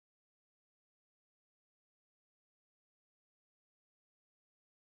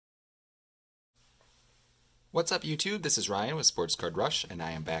What's up YouTube? This is Ryan with Sports Card Rush and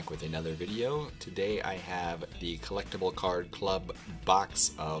I am back with another video. Today I have the Collectible Card Club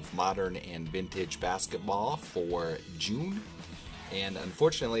box of modern and vintage basketball for June. And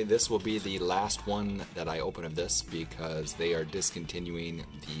unfortunately this will be the last one that I open of this because they are discontinuing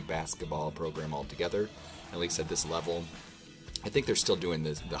the basketball program altogether, at least at this level. I think they're still doing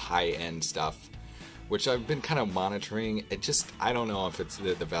the high-end stuff, which I've been kind of monitoring. I don't know if it's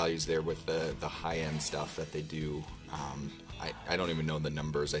the values there with the high-end stuff that they do. I don't even know the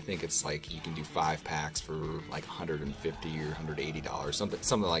numbers. I think it's like you can do 5 packs for like $150 or $180,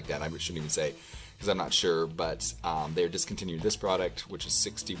 something like that. I shouldn't even say because I'm not sure, but they're discontinuing this product, which is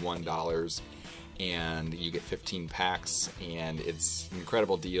 $61, and you get 15 packs, and it's an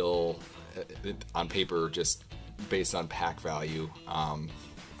incredible deal on paper, just based on pack value.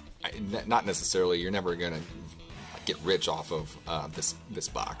 Not necessarily, you're never gonna get rich off of this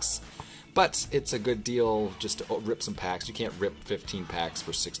box, but it's a good deal just to rip some packs. You can't rip 15 packs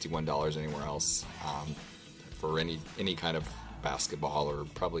for $61 anywhere else for any kind of basketball or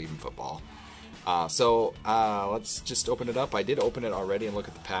probably even football. So let's just open it up. I did open it already and look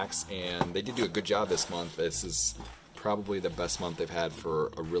at the packs, and they did do a good job this month. This is probably the best month they've had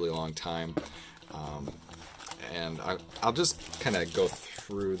for a really long time. And I'll just kind of go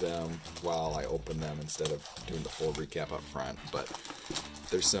through them while I open them instead of doing the full recap up front. But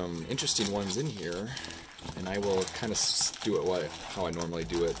there's some interesting ones in here, and I will kind of do it how I normally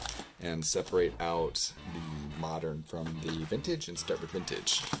do it and separate out the modern from the vintage and start with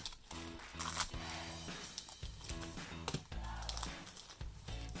vintage.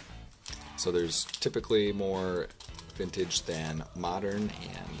 So there's typically more vintage than modern,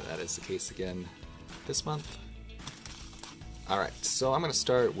 and that is the case again this month. Alright, so I'm going to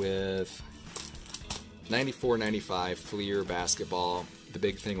start with 94-95 Fleer basketball. The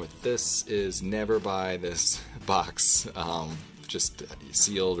big thing with this is never buy this box just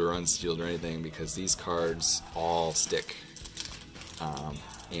sealed or unsealed or anything, because these cards all stick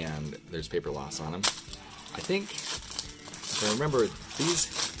and there's paper loss on them. I think, if I remember,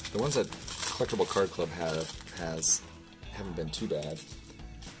 the ones that Collectible Card Club haven't been too bad,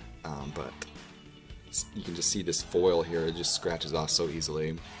 but you can just see this foil here, it just scratches off so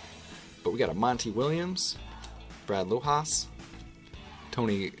easily. But we got a Monty Williams, Brad Lohaus,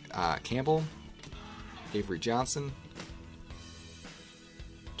 Tony Campbell, Avery Johnson,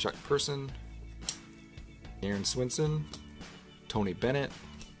 Chuck Person, Aaron Swinson, Tony Bennett,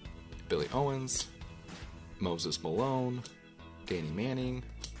 Billy Owens, Moses Malone, Danny Manning,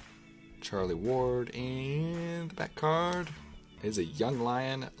 Charlie Ward, and the back card is a young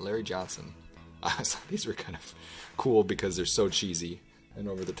lion, Larry Johnson. These were kind of cool because they're so cheesy and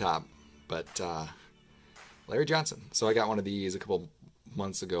over the top, but Larry Johnson. So I got one of these a couple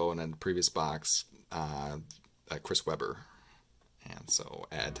months ago in a previous box, Chris Webber, and so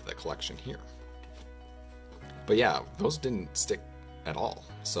add to the collection here. But yeah, those didn't stick at all,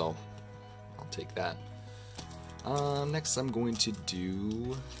 so I'll take that. Next I'm going to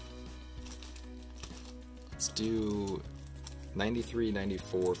do, let's do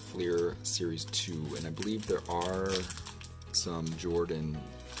 93-94 Fleer Series 2, and I believe there are some Jordan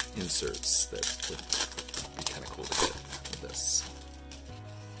inserts that would be kind of cool to get with this.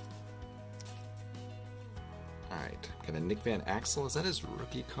 Alright, got a Nick Van Axel. Is that his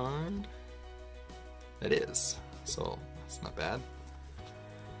rookie card? That is, so that's not bad.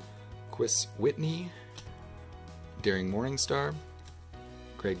 Quis Whitney, Daring Morningstar,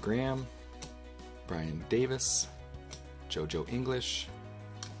 Greg Graham, Brian Davis, JoJo English,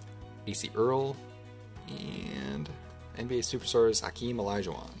 AC Earl, and NBA Superstars Hakeem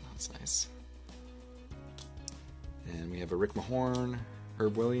Olajuwon. That's nice. And we have a Rick Mahorn,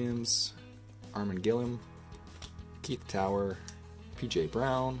 Herb Williams, Armin Gillum, Keith Tower, PJ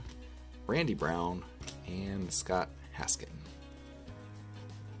Brown, Randy Brown, and Scott Haskin.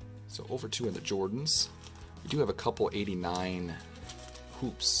 So over to in the Jordans. We do have a couple 89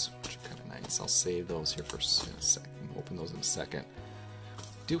 hoops, which are kind of nice. I'll save those here for a second. Open those in a second.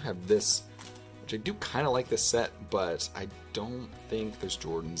 Do have this, which I do kind of like this set, but I don't think there's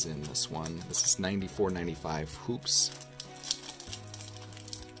Jordans in this one. This is 94-95 hoops.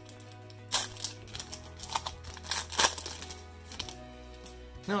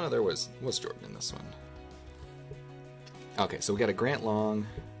 No, there was Jordan in this one. Okay, so we got a Grant Long.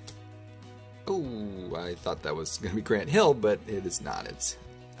 Oh, I thought that was going to be Grant Hill, but it is not. It's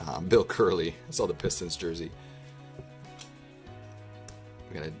Bill Curley. I saw the Pistons jersey.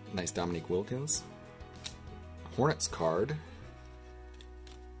 We got a nice Dominique Wilkins, Hornets card,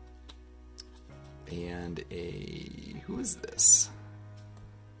 and who is this?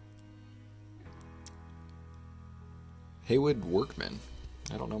 Haywood Workman.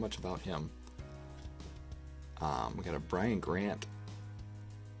 I don't know much about him. We got a Brian Grant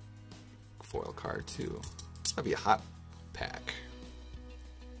foil card too. This might be a hot pack,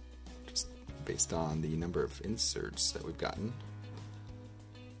 just based on the number of inserts that we've gotten.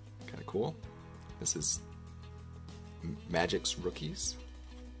 Kind of cool. This is Magic's Rookies.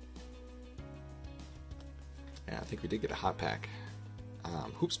 Yeah, I think we did get a hot pack.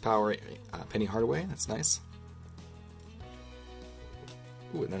 Hoops Power, Penny Hardaway. That's nice.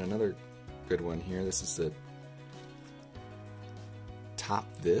 Ooh, and then another good one here. This is the Top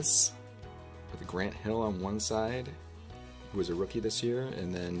This with Grant Hill on one side, who was a rookie this year,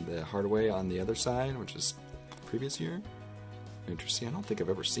 and then the Hardaway on the other side, which is previous year. Interesting. I don't think I've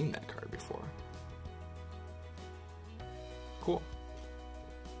ever seen that card before. Cool.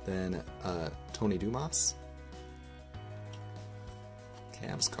 Then Tony Dumas,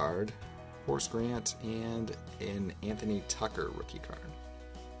 Cavs card, Horace Grant, and an Anthony Tucker rookie card.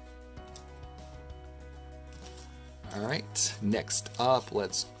 Alright, next up,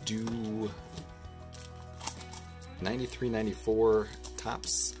 let's do 93-94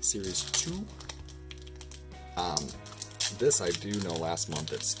 Topps Series 2. This I do know last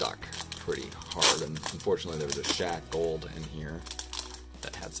month it stuck pretty hard, and unfortunately there was a Shaq Gold in here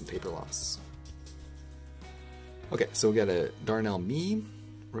that had some paper loss. Okay, so we got a Darnell Mee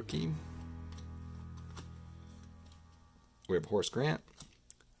rookie. We have Horace Grant,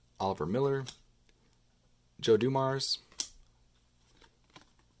 Oliver Miller, Joe Dumars.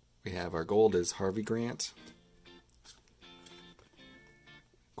 We have our gold is Harvey Grant,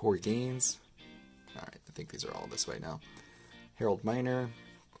 Corey Gaines. Alright, I think these are all this way now. Harold Miner,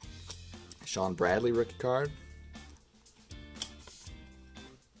 Sean Bradley rookie card,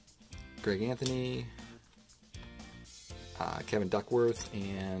 Greg Anthony, Kevin Duckworth,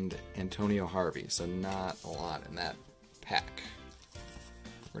 and Antonio Harvey. So not a lot in that pack.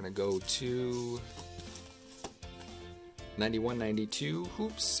 We're going to go to 91-92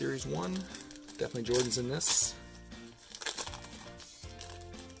 Hoops Series 1. Definitely Jordan's in this.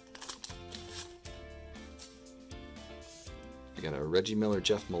 We got a Reggie Miller,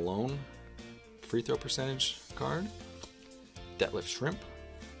 Jeff Malone free throw percentage card. Detlef Shrimp,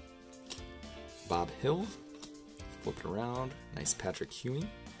 Bob Hill, flip it around, nice Patrick Ewing,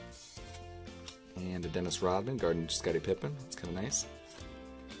 and a Dennis Rodman, guarding Scottie Pippen. That's kind of nice.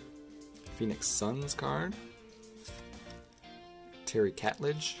 Phoenix Suns card. Terry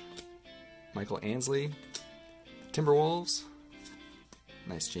Catledge, Michael Ansley, Timberwolves,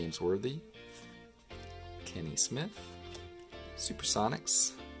 nice James Worthy, Kenny Smith,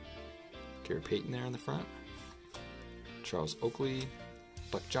 Supersonics, Gary Payton there in the front, Charles Oakley,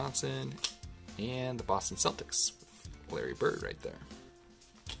 Buck Johnson, and the Boston Celtics, Larry Bird right there.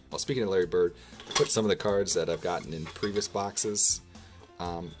 Well, speaking of Larry Bird, I put some of the cards that I've gotten in previous boxes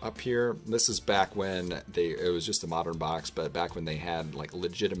up here. This is back when it was just a modern box, but back when they had like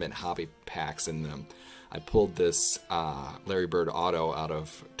legitimate hobby packs in them. I pulled this Larry Bird auto out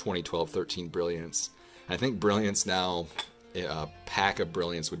of 2012-13 Brilliance. I think Brilliance now, a pack of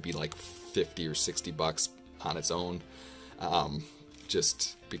Brilliance would be like 50 or 60 bucks on its own,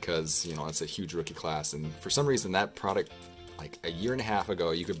 just because, you know, it's a huge rookie class, and for some reason that product, like a year and a half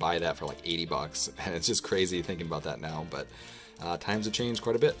ago, you could buy that for like 80 bucks, and it's just crazy thinking about that now, but times have changed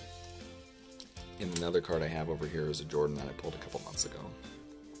quite a bit. And another card I have over here is a Jordan that I pulled a couple months ago.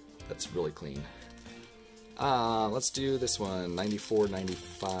 That's really clean. Let's do this one,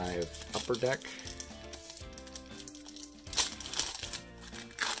 94-95 Upper Deck.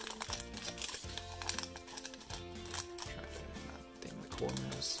 Try to not ding the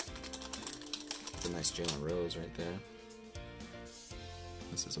corners. It's a nice Jalen Rose right there.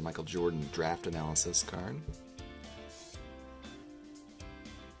 This is a Michael Jordan draft analysis card.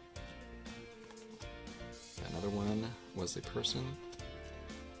 Another one, Wesley Person,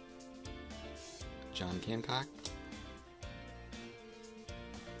 John Hancock,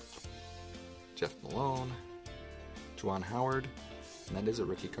 Jeff Malone, Juwan Howard, and that is a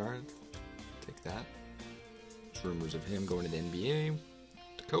rookie card. Take that. There's rumors of him going to the NBA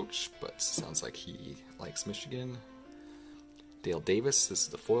to coach, but sounds like he likes Michigan. Dale Davis, this is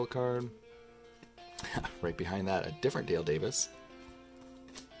the foil card. Right behind that, a different Dale Davis.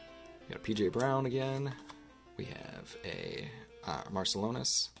 We got a PJ Brown again. We have a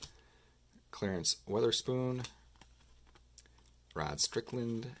Marcelonis, Clarence Weatherspoon, Rod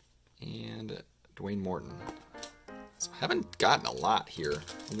Strickland, and Dwayne Morton. So I haven't gotten a lot here,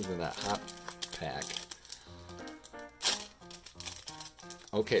 other than that hot pack.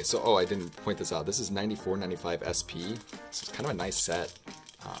 Okay, so, I didn't point this out. This is 94-95 SP. This is kind of a nice set.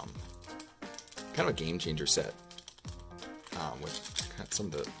 Kind of a game changer set. with some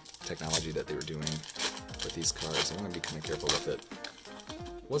of the technology that they were doing with these cards. I want to be kind of careful with it.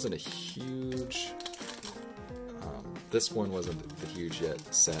 Wasn't a huge, this one wasn't the huge yet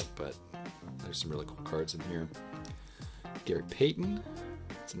set, but there's some really cool cards in here. Gary Payton,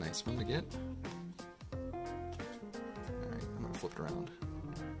 it's a nice one to get. Alright, I'm going to flip it around.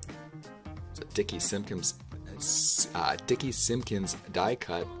 It's a Dickie Simpkins die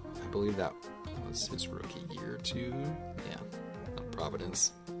cut. I believe that was his rookie year too. Yeah,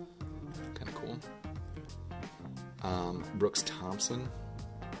 Providence. Kind of cool. Brooks Thompson.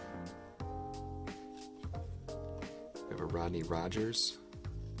 We have a Rodney Rogers.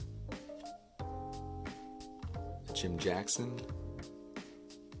 Jim Jackson.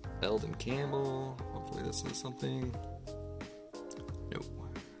 Eldon Campbell. Hopefully this is something. Nope.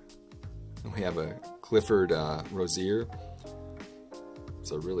 And we have a Clifford Rozier.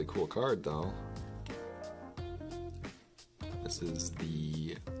 It's a really cool card though. This is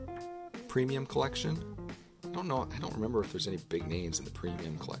the premium collection. I don't remember if there's any big names in the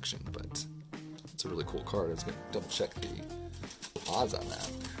premium collection, but it's a really cool card. I was going to double check the odds on that.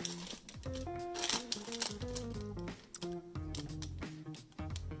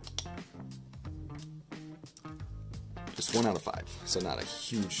 Just 1 out of 5, so not a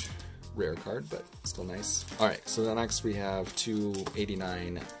huge rare card, but still nice. Alright, so then next we have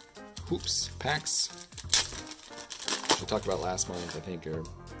 289 Hoops packs. We talked about last month, I think, are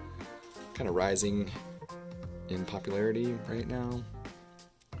kind of rising in popularity right now.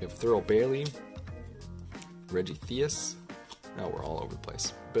 We have Thurl Bailey, Reggie Theus, now we're all over the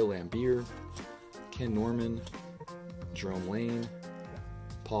place, Bill Lambier, Ken Norman, Jerome Lane,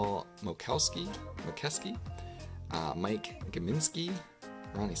 Paul Mokeski, Mike Gaminsky,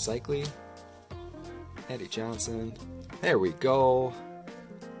 Ronnie Cycli, Eddie Johnson. There we go.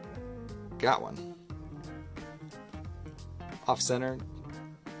 Got one. Off center,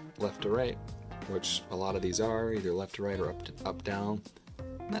 left to right, which a lot of these are, either left to right or up down.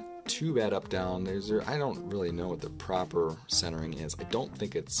 Not too bad up down. I don't really know what the proper centering is. I don't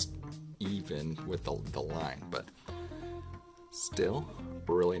think it's even with the line, but still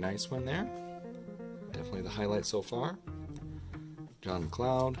a really nice one there. Definitely the highlight so far. John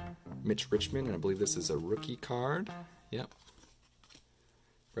McLeod, Mitch Richmond, and I believe this is a rookie card. Yep.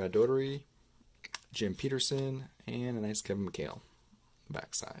 Brad Doherty, Jim Peterson, and a nice Kevin McHale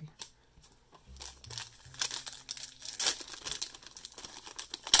backside.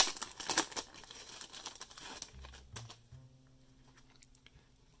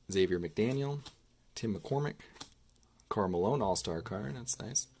 Xavier McDaniel, Tim McCormick, Karl Malone All-Star card, that's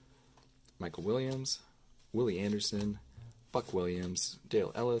nice. Michael Williams, Willie Anderson, Buck Williams,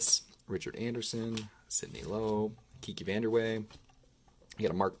 Dale Ellis, Richard Anderson, Sidney Lowe, Kiki Vanderway. You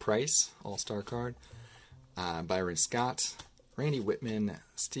got a Mark Price All-Star card, Byron Scott, Randy Whitman,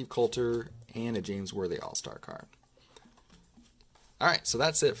 Steve Coulter, and a James Worthy All-Star card. Alright, so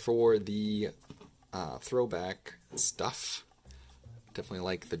that's it for the throwback stuff. Definitely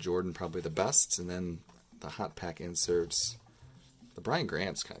like the Jordan probably the best, and then the hot pack inserts. The Brian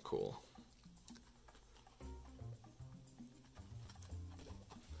Grant's kind of cool.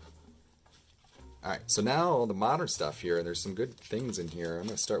 Alright, so now all the modern stuff here, and there's some good things in here. I'm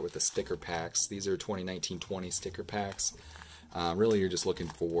going to start with the sticker packs. These are 2019-20 sticker packs. Really, you're just looking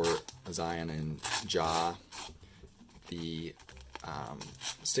for Zion and Ja. The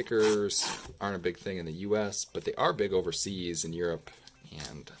stickers aren't a big thing in the US, but they are big overseas in Europe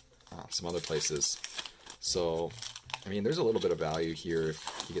and some other places. So, I mean, there's a little bit of value here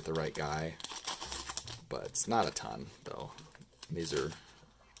if you get the right guy, but it's not a ton, though. These are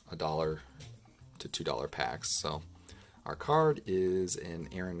 $1 to $2 packs. So our card is an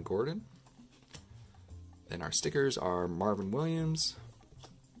Aaron Gordon. Then our stickers are Marvin Williams,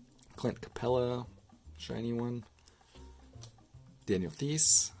 Clint Capella, shiny one, Daniel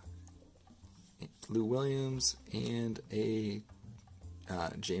Thies, Lou Williams, and a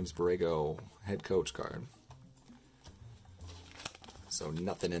James Borrego head coach card. So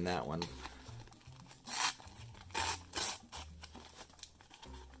nothing in that one.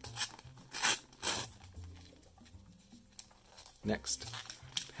 Next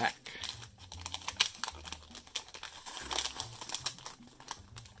pack.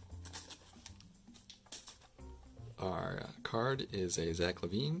 Our card is a Zach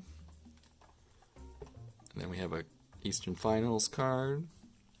LaVine. And then we have a Eastern Finals card.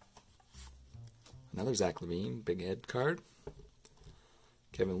 Another Zach LaVine, big head card.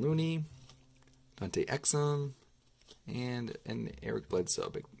 Kevin Looney, Dante Exum, and an Eric Bledsoe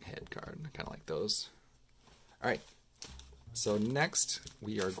big head card. I kind of like those. Alright. So next,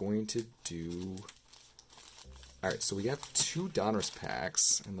 we are going to do Alright, so we have two Donruss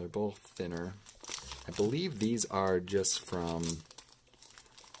packs, and they're both thinner. I believe these are just from...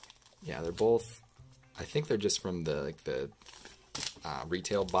 Yeah, they're both... I think they're just from the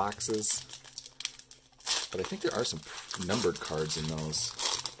retail boxes. But I think there are some numbered cards in those.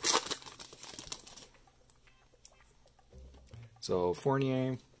 So,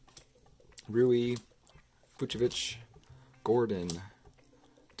 Fournier, Rui, Vucevic, Gordon,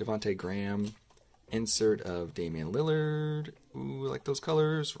 Devontae Graham, insert of Damian Lillard. Ooh, I like those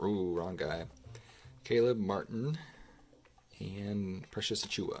colors. Ooh, wrong guy. Caleb Martin, and Precious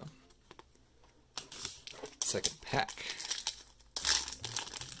Achiuwa. Second pack.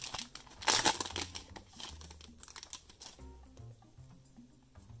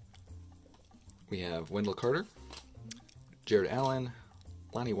 We have Wendell Carter, Jared Allen,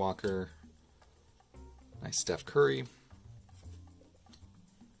 Lonnie Walker, nice Steph Curry,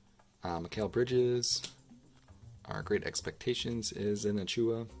 Mikal Bridges, our Great Expectations is in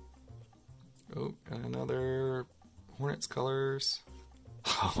Achiuwa. Oh, another Hornets colors.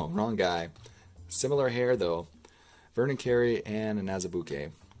 Oh, wrong guy. Similar hair though. Vernon Carey and an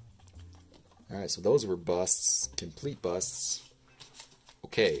Azubuike. Alright, so those were busts, complete busts.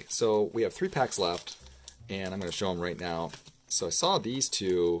 Okay, so we have 3 packs left, and I'm going to show them right now. So I saw these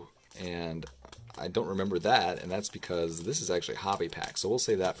two, and I don't remember that, and that's because this is actually a hobby pack, so we'll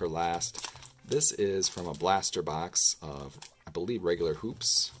save that for last. This is from a blaster box of, I believe, regular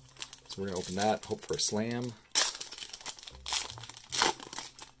hoops. So we're going to open that, hope for a slam.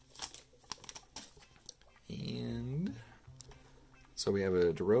 And so we have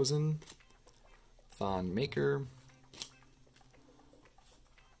a DeRozan, Thon Maker,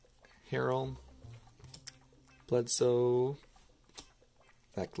 Harrell, Bledsoe,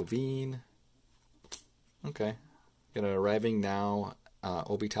 Zach LaVine. Okay. Got an arriving now,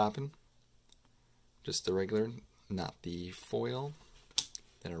 Obi Toppin. Just the regular, not the foil.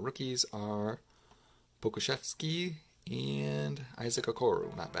 Then our rookies are Pokusevski and Isaac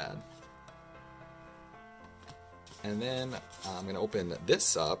Okoro. Not bad. And then I'm going to open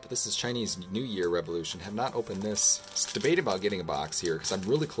this up. This is Chinese New Year Revolution. Have not opened this. Debated about getting a box here because I'm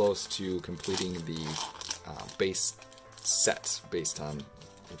really close to completing the base set based on,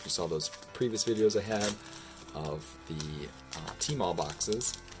 if you saw those previous videos I had of the Tmall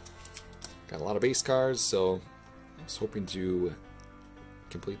boxes. Got a lot of base cards, so I was hoping to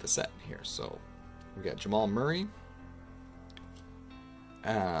complete the set here. So we got Jamal Murray,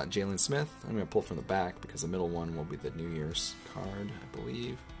 Jalen Smith. I'm going to pull from the back because the middle one will be the New Year's card, I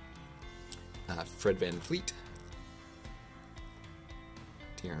believe. Fred VanVleet,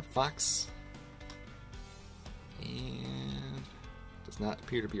 De'Aaron Fox, and does not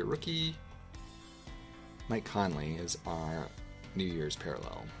appear to be a rookie. Mike Conley is our New Year's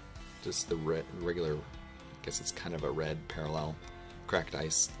parallel. Just the regular, I guess it's kind of a red parallel. Cracked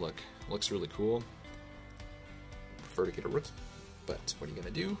ice look. Looks really cool. Prefer to get a rookie, but what are you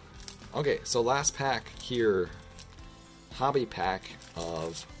going to do? Okay, so last pack here, hobby pack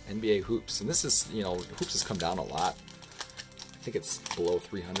of NBA hoops. And this is, you know, hoops has come down a lot. I think it's below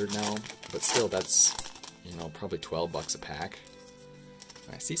 300 now, but still that's, you know, probably 12 bucks a pack.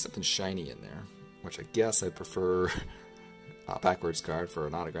 And I see something shiny in there, which I guess I prefer a backwards card for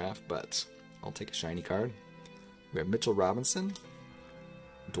an autograph, but I'll take a shiny card. We have Mitchell Robinson,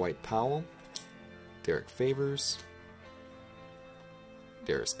 Dwight Powell, Derek Favors,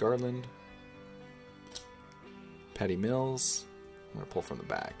 Darius Garland, Patty Mills. I'm going to pull from the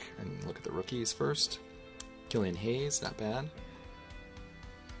back and look at the rookies first. Killian Hayes, not bad.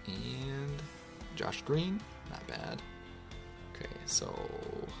 And Josh Green, not bad. Okay, so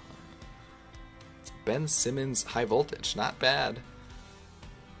Ben Simmons High Voltage, not bad.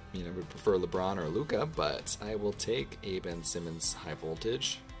 I mean, I would prefer LeBron or Luka, but I will take a Ben Simmons High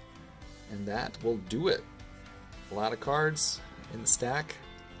Voltage. And that will do it. A lot of cards in the stack.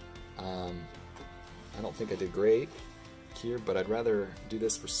 I don't think I did great here, but I'd rather do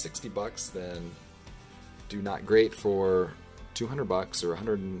this for 60 bucks than do not great for 200 bucks or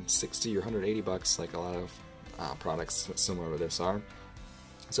 160 or 180 bucks like a lot of products similar to this are.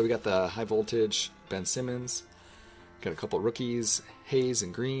 So we got the High Voltage Ben Simmons, got a couple rookies, Hayes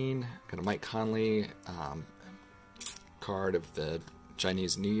and Green, got a Mike Conley card of the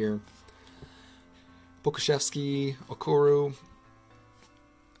Chinese New Year, Pokusevski, Okoro,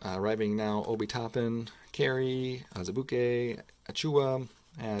 arriving now, Obi Toppin, Carey, Azubuike, Achiuwa.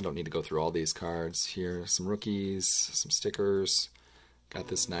 And I don't need to go through all these cards here. Some rookies, some stickers. Got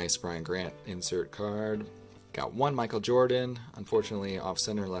this nice Brian Grant insert card. Got one Michael Jordan, unfortunately off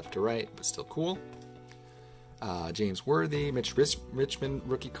center left to right, but still cool. James Worthy, Mitch Richmond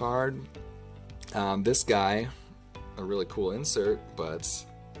rookie card. This guy, a really cool insert, but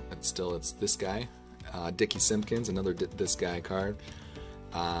it's this guy, Dickie Simpkins, another this guy card.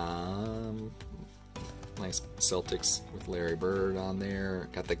 Nice Celtics with Larry Bird on there.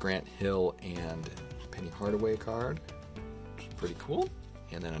 Got the Grant Hill and Penny Hardaway card, which is pretty cool.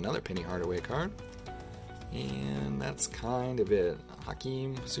 And then another Penny Hardaway card. And that's kind of it.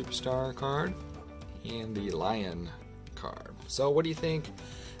 Hakeem Superstar card and the Lion card. So what do you think?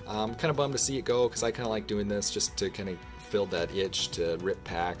 I'm kind of bummed to see it go because I kind of like doing this just to kind of fill that itch to rip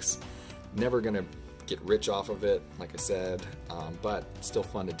packs. Never gonna get rich off of it, like I said, but still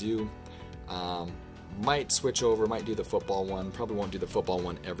fun to do. Might switch over, might do the football one. Probably won't do the football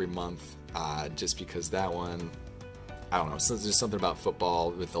one every month, just because that one, I don't know, there's just something about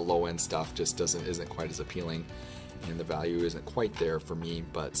football with the low end stuff just isn't quite as appealing, and the value isn't quite there for me.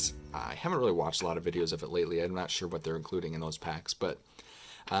 But I haven't really watched a lot of videos of it lately. I'm not sure what they're including in those packs, but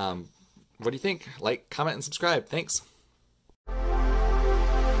what do you think? Like, comment, and subscribe. Thanks.